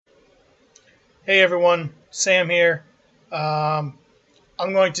Hey everyone, Sam here. Um,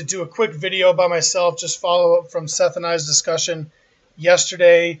 I'm going to do a quick video by myself, just follow up from Seth and I's discussion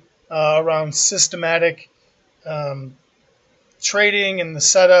yesterday around systematic um, trading and the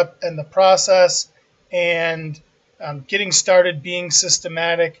setup and the process and getting started being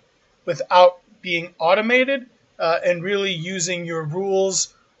systematic without being automated and really using your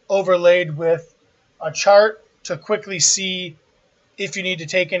rules overlaid with a chart to quickly see if you need to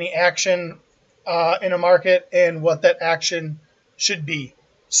take any action in a market and what that action should be.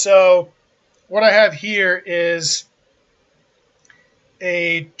 So, what I have here is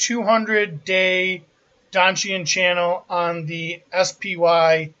a 200-day Donchian channel on the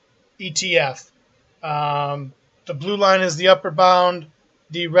SPY ETF. The blue line is the upper bound,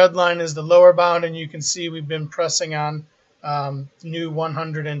 the red line is the lower bound, and you can see we've been pressing on new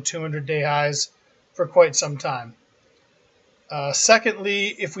 100 and 200-day highs for quite some time. Secondly,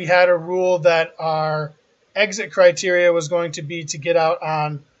 if we had a rule that our exit criteria was going to be to get out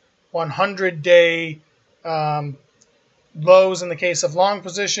on 100-day lows in the case of long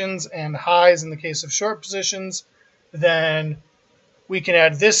positions and highs in the case of short positions, then we can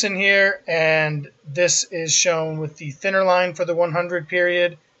add this in here, and this is shown with the thinner line for the 100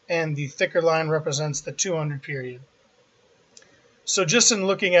 period, and the thicker line represents the 200 period. So just in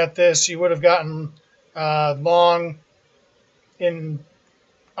looking at this, you would have gotten long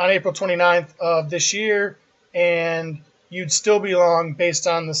on April 29th of this year, and you'd still be long based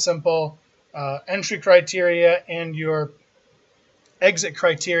on the simple entry criteria and your exit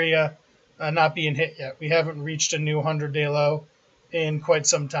criteria not being hit yet. We haven't reached a new 100-day low in quite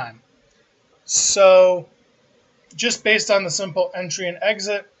some time. So just based on the simple entry and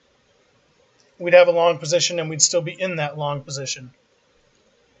exit, we'd have a long position and we'd still be in that long position.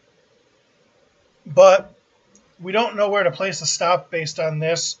 But we don't know where to place a stop based on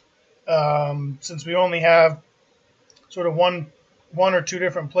this, since we only have sort of one or two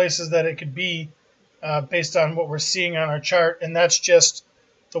different places that it could be based on what we're seeing on our chart, and that's just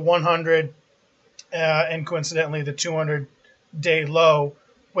the 100 and coincidentally the 200-day low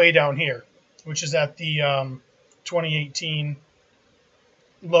way down here, which is at the 2018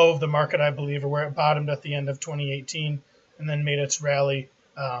 low of the market, I believe, or where it bottomed at the end of 2018 and then made its rally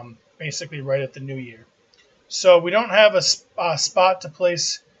basically right at the new year. So we don't have a spot to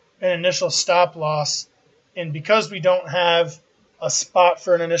place an initial stop loss, and because we don't have a spot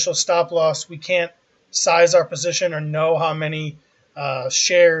for an initial stop loss, we can't size our position or know how many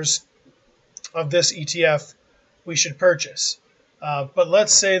shares of this ETF we should purchase. But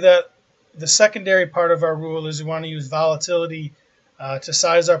let's say that the secondary part of our rule is we want to use volatility to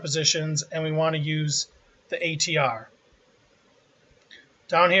size our positions, and we want to use the ATR.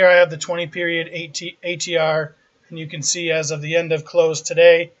 Down here I have the 20-period ATR, and you can see as of the end of close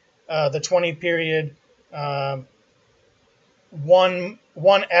today, the 20-period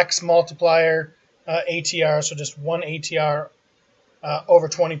 1x multiplier ATR, so just one ATR over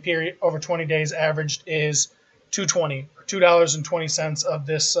 20 days averaged is $2.20 or $2.20 of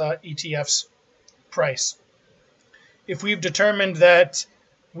this ETF's price. If we've determined that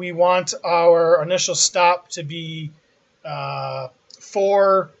we want our initial stop to be 4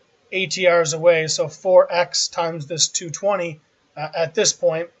 ATRs away, so 4x times this 220 at this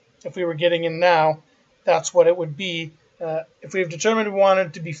point, if we were getting in now, that's what it would be. If we've determined we want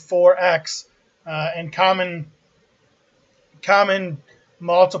it to be 4x, and common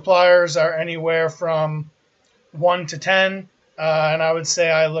multipliers are anywhere from 1 to 10, and I would say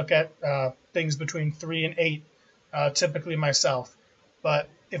I look at things between 3 and 8 typically myself. But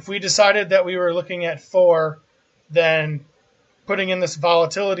if we decided that we were looking at 4, then putting in this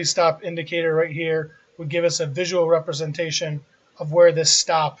volatility stop indicator right here would give us a visual representation of where this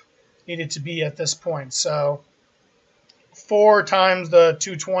stop needed to be at this point. So 4 times the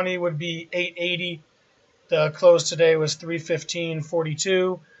 220 would be 880. The close today was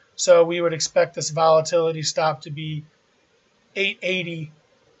 315.42. So we would expect this volatility stop to be 880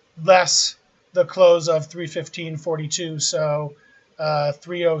 less the close of 315.42. So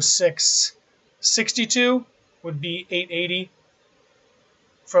 306.62 would be 880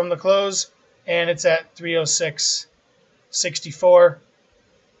 from the close, and it's at 306.64.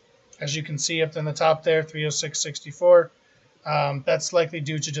 As you can see up in the top there, 306.64. That's likely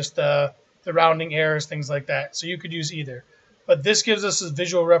due to just the rounding errors, things like that. So you could use either. But this gives us a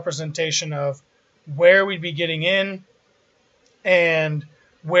visual representation of where we'd be getting in and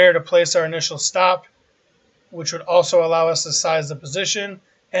where to place our initial stop, which would also allow us to size the position,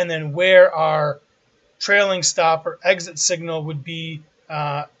 and then where our trailing stop or exit signal would be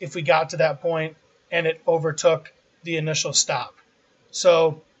if we got to that point and it overtook the initial stop.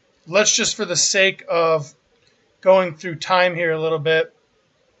 So let's just, for the sake of going through time here a little bit,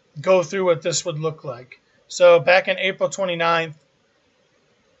 go through what this would look like. So back in April 29th,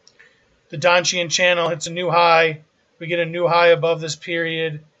 the Donchian channel hits a new high. We get a new high above this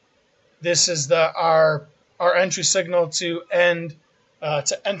period. This is our entry signal to enter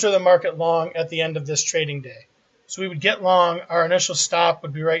the market long at the end of this trading day. So we would get long. Our initial stop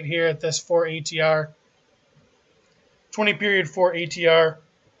would be right here at this 4 ATR, 20 period 4 ATR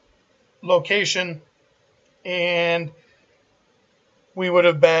location, and we would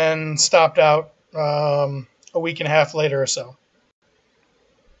have been stopped out a week and a half later or so.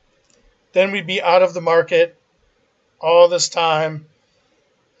 Then we'd be out of the market all this time.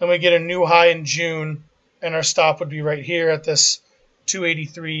 Then we get a new high in June, and our stop would be right here at this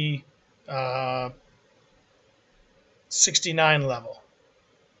 283.69 level.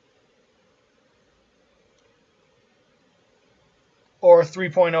 Or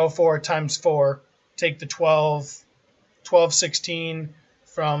 3.04 times 4. Take the 12.16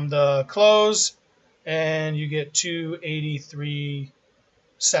 from the close, and you get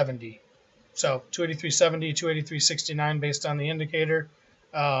 283.70. So 283.70, 283.69 based on the indicator,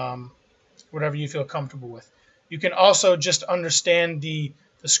 whatever you feel comfortable with. You can also just understand the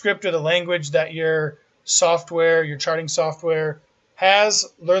script or the language that your software, your charting software has.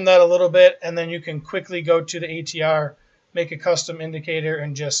 Learn that a little bit, and then you can quickly go to the ATR, make a custom indicator,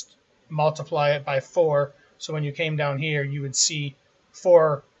 and just multiply it by 4. So when you came down here, you would see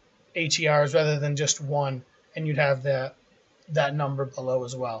 4 ATRs rather than just 1, and you'd have that number below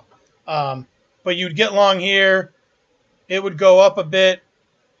as well. But you'd get long here. It would go up a bit.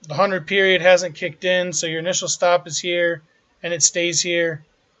 The 100 period hasn't kicked in, so your initial stop is here, and it stays here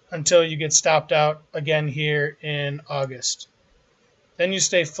until you get stopped out again here in August. Then you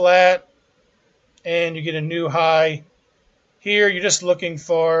stay flat, and you get a new high. Here, you're just looking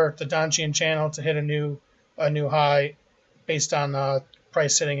for the Donchian channel to hit a new high based on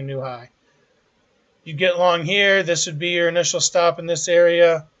price hitting a new high. You get long here. This would be your initial stop in this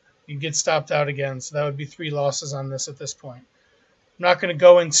area. You get stopped out again, so that would be 3 losses on this at this point. I'm not going to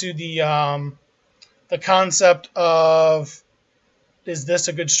go into the concept of, is this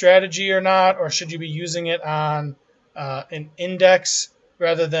a good strategy or not, or should you be using it on an index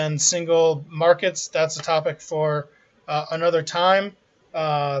rather than single markets. That's a topic for another time,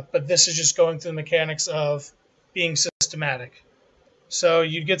 but this is just going through the mechanics of being systematic. So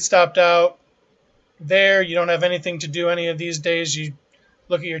you get stopped out there. You don't have anything to do any of these days. You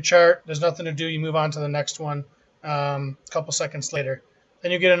look at your chart. There's nothing to do. You move on to the next one a couple seconds later.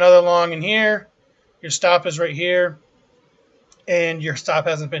 Then you get another long in here. Your stop is right here, and your stop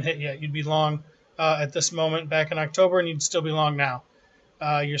hasn't been hit yet. You'd be long at this moment back in October, and you'd still be long now.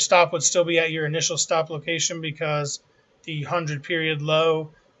 Your stop would still be at your initial stop location because the 100 period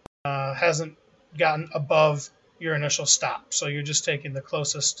low hasn't gotten above your initial stop. So you're just taking the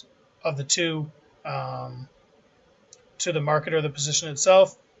closest of the two to the market or the position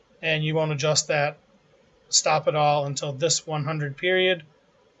itself, and you won't adjust that stop at all until this 100 period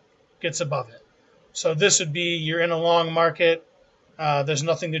gets above it. So this would be, you're in a long market. There's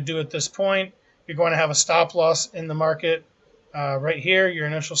nothing to do at this point. You're going to have a stop loss in the market right here, your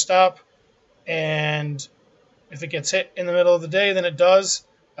initial stop. And if it gets hit in the middle of the day, then it does.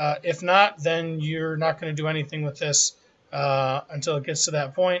 If not, then you're not going to do anything with this until it gets to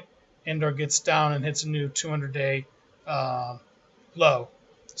that point and or gets down and hits a new 200-day low.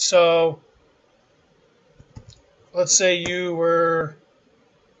 So let's say you were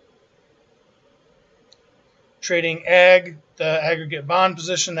trading ag, the aggregate bond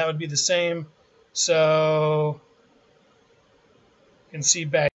position, that would be the same. So you can see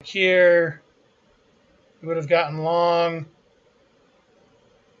back here, you would have gotten long.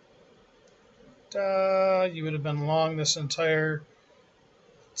 You would have been long this entire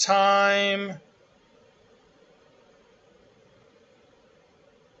time.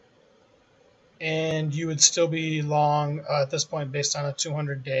 And you would still be long at this point based on a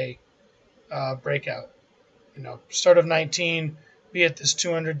 200-day breakout. Start of 19, be at this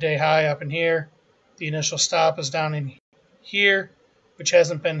 200-day high up in here. The initial stop is down in here, which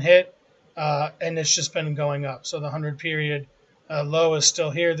hasn't been hit, and it's just been going up. So the 100 period low is still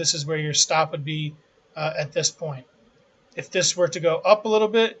here. This is where your stop would be at this point. If this were to go up a little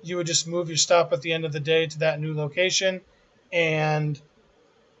bit, you would just move your stop at the end of the day to that new location and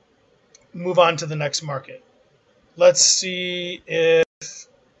move on to the next market. Let's see if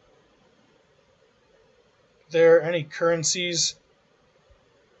there are any currencies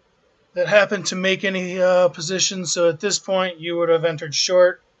that happen to make any positions. So at this point, you would have entered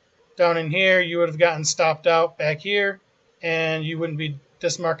short down in here. You would have gotten stopped out back here, and you wouldn't be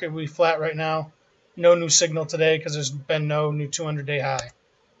This market will be flat right now. No new signal today because there's been no new 200-day high.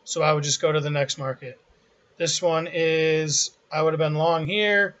 So I would just go to the next market. This one is, I would have been long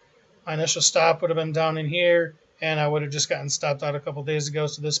here. My initial stop would have been down in here, and I would have just gotten stopped out a couple days ago.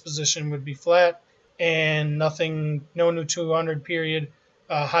 So this position would be flat and nothing, no new 200 period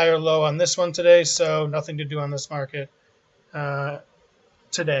high or low on this one today. So nothing to do on this market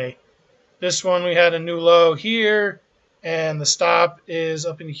today. This one we had a new low here, and the stop is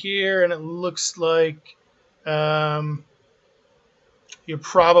up in here, and it looks like you're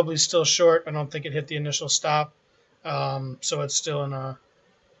probably still short. I don't think it hit the initial stop, so it's still in a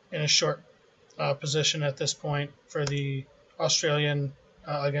short position at this point for the Australian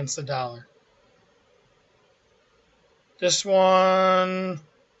against the dollar. This one,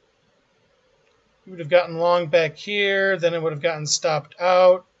 you would have gotten long back here, then it would have gotten stopped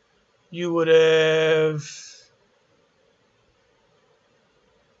out. You would have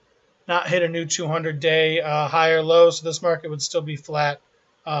not hit a new 200-day high or low, so this market would still be flat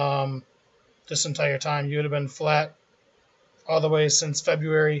this entire time. You would have been flat all the way since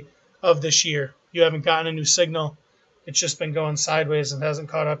February of this year. You haven't gotten a new signal. It's just been going sideways and hasn't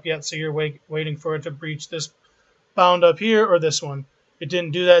caught up yet, so you're waiting for it to breach this bound up here or this one. It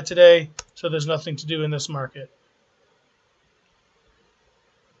didn't do that today, so there's nothing to do in this market.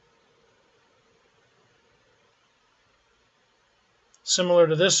 Similar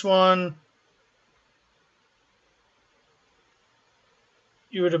to this one,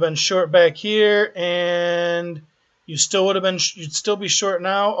 you would have been short back here, and you'd still be short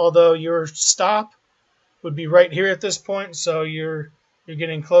now, although your stop would be right here at this point. So you're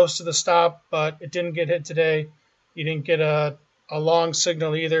getting close to the stop, but it didn't get hit today. You didn't get a long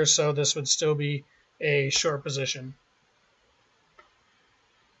signal either, so this would still be a short position.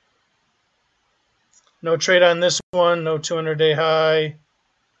 No trade on this one, no 200-day high.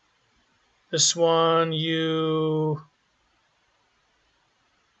 This one, you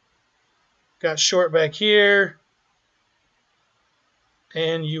got short back here,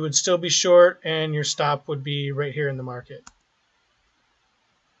 and you would still be short, and your stop would be right here in the market.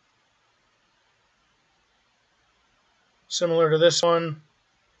 Similar to this one,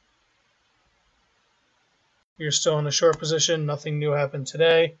 you're still in a short position. Nothing new happened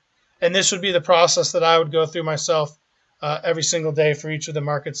today. And this would be the process that I would go through myself every single day for each of the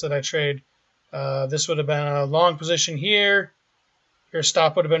markets that I trade. This would have been a long position here. Your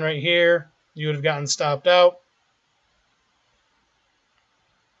stop would have been right here. You would have gotten stopped out.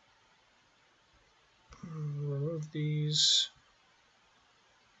 Remove these.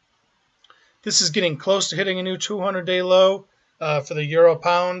 This is getting close to hitting a new 200-day low for the euro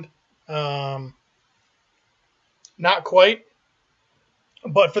pound. Not quite.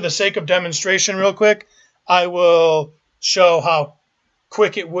 But for the sake of demonstration real quick, I will show how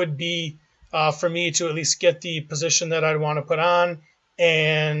quick it would be for me to at least get the position that I'd want to put on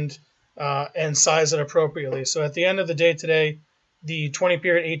and size it appropriately. So at the end of the day today, the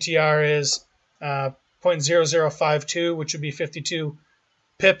 20-period ATR is 0.0052, which would be 52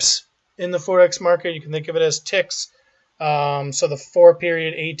 pips in the Forex market. You can think of it as ticks. So the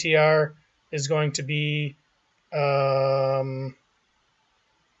 4-period ATR is going to be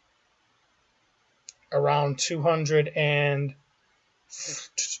around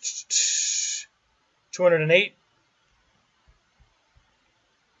 208.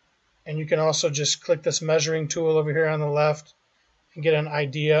 And you can also just click this measuring tool over here on the left and get an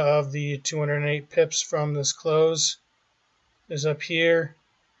idea of the 208 pips from this close. Is up here,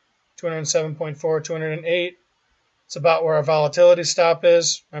 207.4, 208. It's about where our volatility stop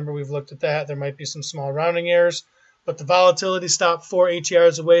is. Remember, we've looked at that. There might be some small rounding errors. But the volatility stop 4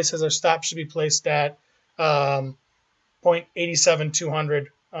 ATRs away says our stop should be placed at 0.87200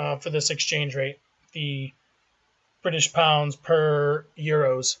 for this exchange rate, the British pounds per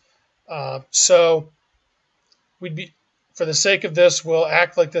euros. So we'd be, for the sake of this, we'll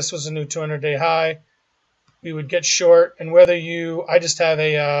act like this was a new 200-day high. We would get short, and I just have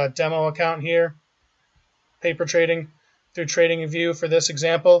a demo account here, paper trading through TradingView for this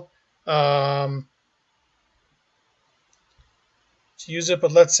example. To use it,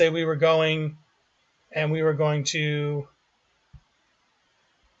 but let's say we were going to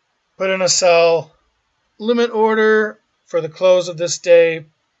put in a sell limit order for the close of this day.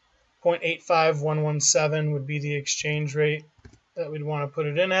 0.85117 would be the exchange rate that we'd want to put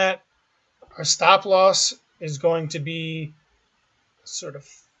it in at. Our stop loss is going to be sort of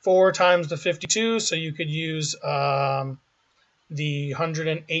 4 times the 52, so you could use the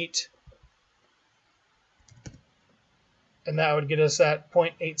 108, and that would get us at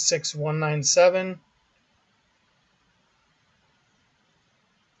 0.86197.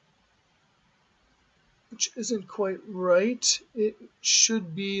 which isn't quite right. It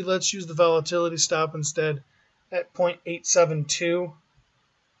should be, let's use the volatility stop instead, at 0.872.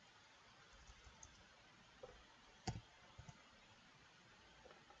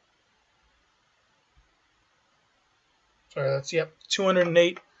 Sorry, that's,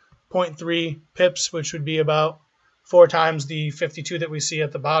 208.3 pips, which would be about 4 times the 52 that we see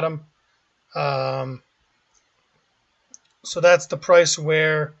at the bottom. So that's the price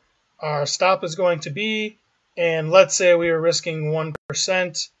where our stop is going to be. And let's say we are risking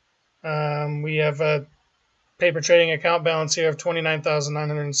 1%. We have a paper trading account balance here of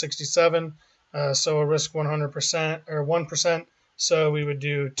 29,967. So a risk 100% or 1%. So we would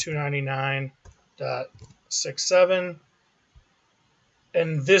do 299.67.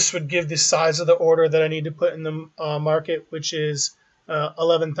 And this would give the size of the order that I need to put in the market, which is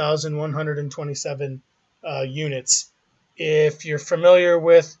 11,127 units. If you're familiar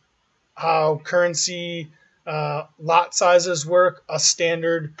with how currency lot sizes work, a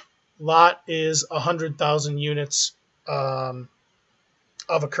standard lot is 100,000 units of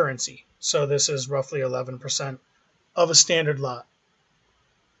a currency. So this is roughly 11% of a standard lot.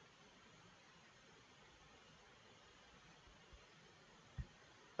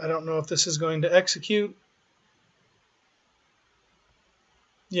 I don't know if this is going to execute.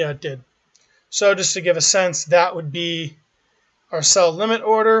 Yeah, it did. So just to give a sense, that would be our sell limit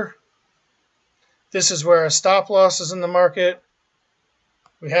order. This is where our stop loss is in the market.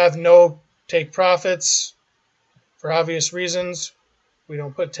 We have no take profits for obvious reasons. We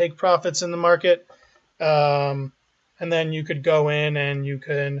don't put take profits in the market. And then you could go in and you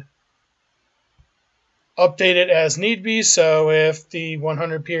can update it as need be. So if the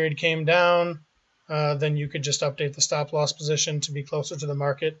 100 period came down, then you could just update the stop loss position to be closer to the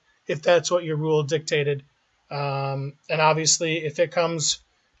market if that's what your rule dictated. And obviously, if it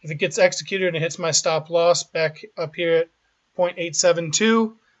gets executed and it hits my stop loss back up here at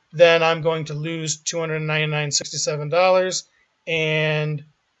 0.872, then I'm going to lose $299.67, and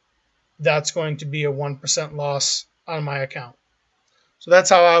that's going to be a 1% loss on my account. So that's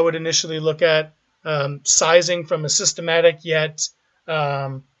how I would initially look at sizing from a systematic yet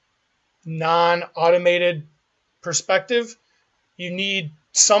non-automated perspective. You need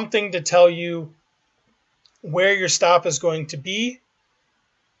something to tell you where your stop is going to be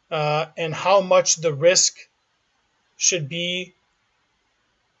and how much the risk should be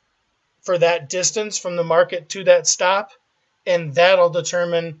for that distance from the market to that stop, and that'll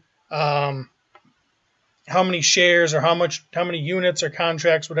determine how many shares or how many units or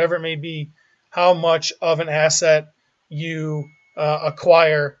contracts, whatever it may be, how much of an asset you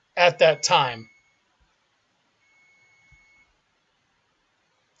acquire at that time.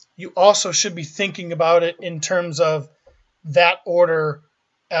 You also should be thinking about it in terms of that order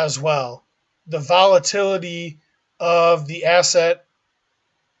as well. The volatility of the asset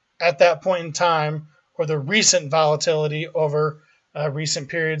at that point in time, or the recent volatility over recent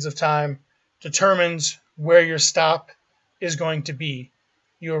periods of time, determines where your stop is going to be.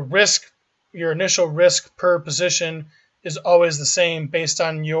 Your initial risk per position is always the same based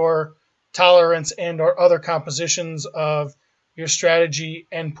on your tolerance and or other compositions of your strategy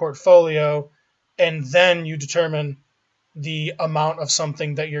and portfolio, and then you determine the amount of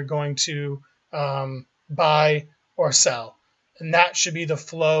something that you're going to buy or sell. And that should be the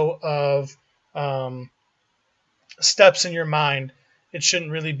flow of steps in your mind. It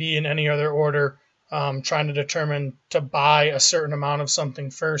shouldn't really be in any other order, trying to determine to buy a certain amount of something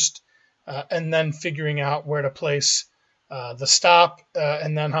first, and then figuring out where to place the stop,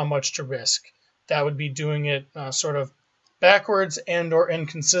 and then how much to risk. That would be doing it sort of backwards and or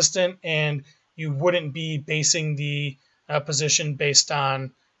inconsistent, and you wouldn't be basing the position based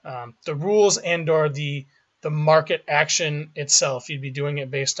on the rules and or the market action itself. You'd be doing it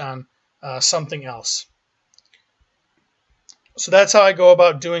based on something else. So that's how I go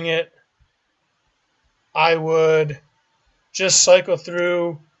about doing it. I would just cycle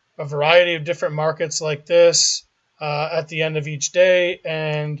through a variety of different markets like this at the end of each day,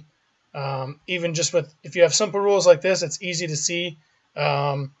 and even just if you have simple rules like this, it's easy to see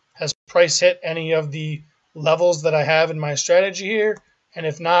has price hit any of the levels that I have in my strategy here, and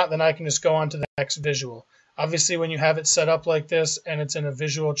if not, then I can just go on to the next visual. Obviously, when you have it set up like this and it's in a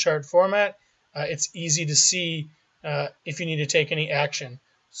visual chart format, it's easy to see if you need to take any action,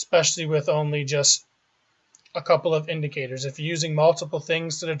 especially with only just a couple of indicators. If you're using multiple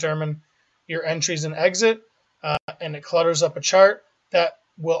things to determine your entries and exit, and it clutters up a chart, that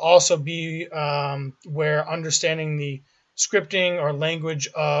will also be where understanding the scripting or language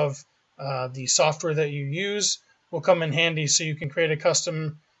of the software that you use will come in handy, so you can create a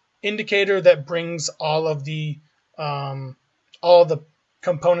custom indicator that brings all the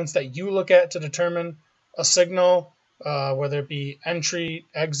components that you look at to determine a signal, whether it be entry,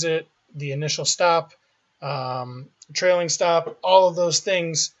 exit, the initial stop, trailing stop, all of those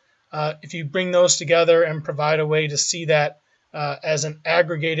things. If you bring those together and provide a way to see that as an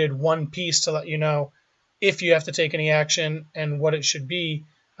aggregated one piece to let you know if you have to take any action and what it should be,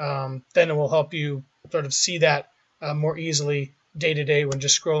 then it will help you sort of see that more easily day to day when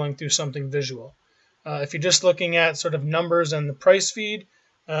just scrolling through something visual. If you're just looking at sort of numbers and the price feed,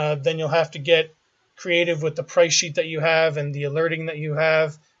 then you'll have to get creative with the price sheet that you have and the alerting that you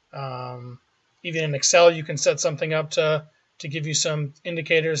have. Even in Excel, you can set something up to give you some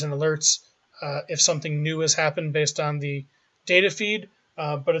indicators and alerts if something new has happened based on the data feed.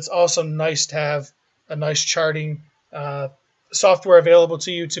 But it's also nice to have a nice charting software available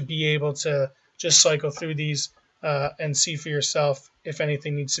to you to be able to just cycle through these and see for yourself if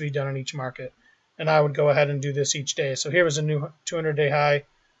anything needs to be done in each market. And I would go ahead and do this each day. So here was a new 200-day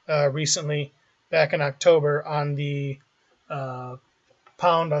high recently back in October on the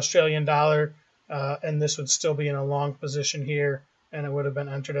pound Australian dollar, and this would still be in a long position here, and it would have been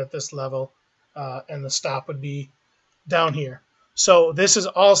entered at this level, and the stop would be down here. So this is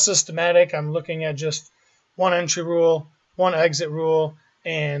all systematic. I'm looking at just one entry rule, one exit rule,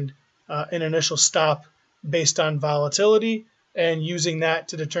 and an initial stop based on volatility, and using that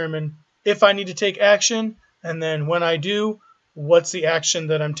to determine if I need to take action, and then when I do, what's the action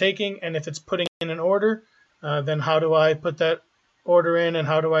that I'm taking, and if it's putting in an order, then how do I put that order in, and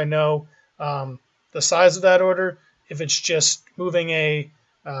how do I know the size of that order? If it's just moving a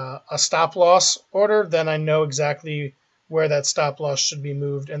stop loss order, then I know exactly where that stop loss should be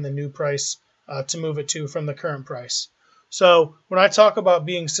moved and the new price to move it to from the current price. So when I talk about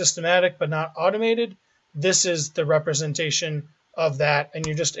being systematic but not automated, this is the representation of that, and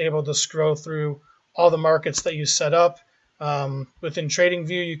you're just able to scroll through all the markets that you set up. Within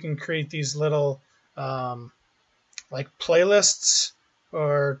TradingView, you can create these little like playlists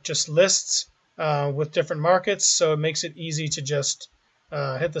or just lists with different markets, so it makes it easy to just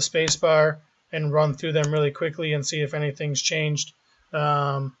hit the space bar and run through them really quickly and see if anything's changed.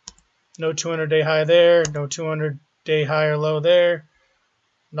 No 200-day high there, no 200-day high or low there,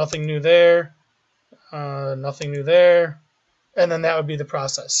 nothing new there, nothing new there, and then that would be the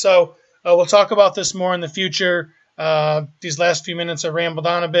process. So we'll talk about this more in the future. These last few minutes I rambled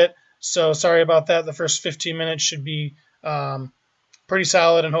on a bit, so sorry about that. The first 15 minutes should be pretty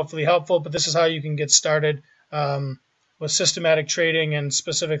solid and hopefully helpful, but this is how you can get started with systematic trading and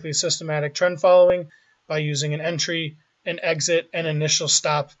specifically systematic trend following by using an entry, an exit, and initial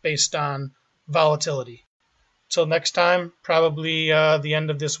stop based on volatility. Till next time, probably the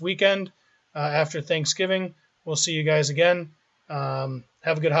end of this weekend after Thanksgiving, we'll see you guys again.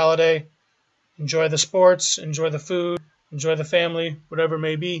 Have a good holiday. Enjoy the sports, enjoy the food, enjoy the family, whatever it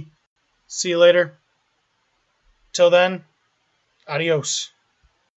may be. See you later. Till then, adios.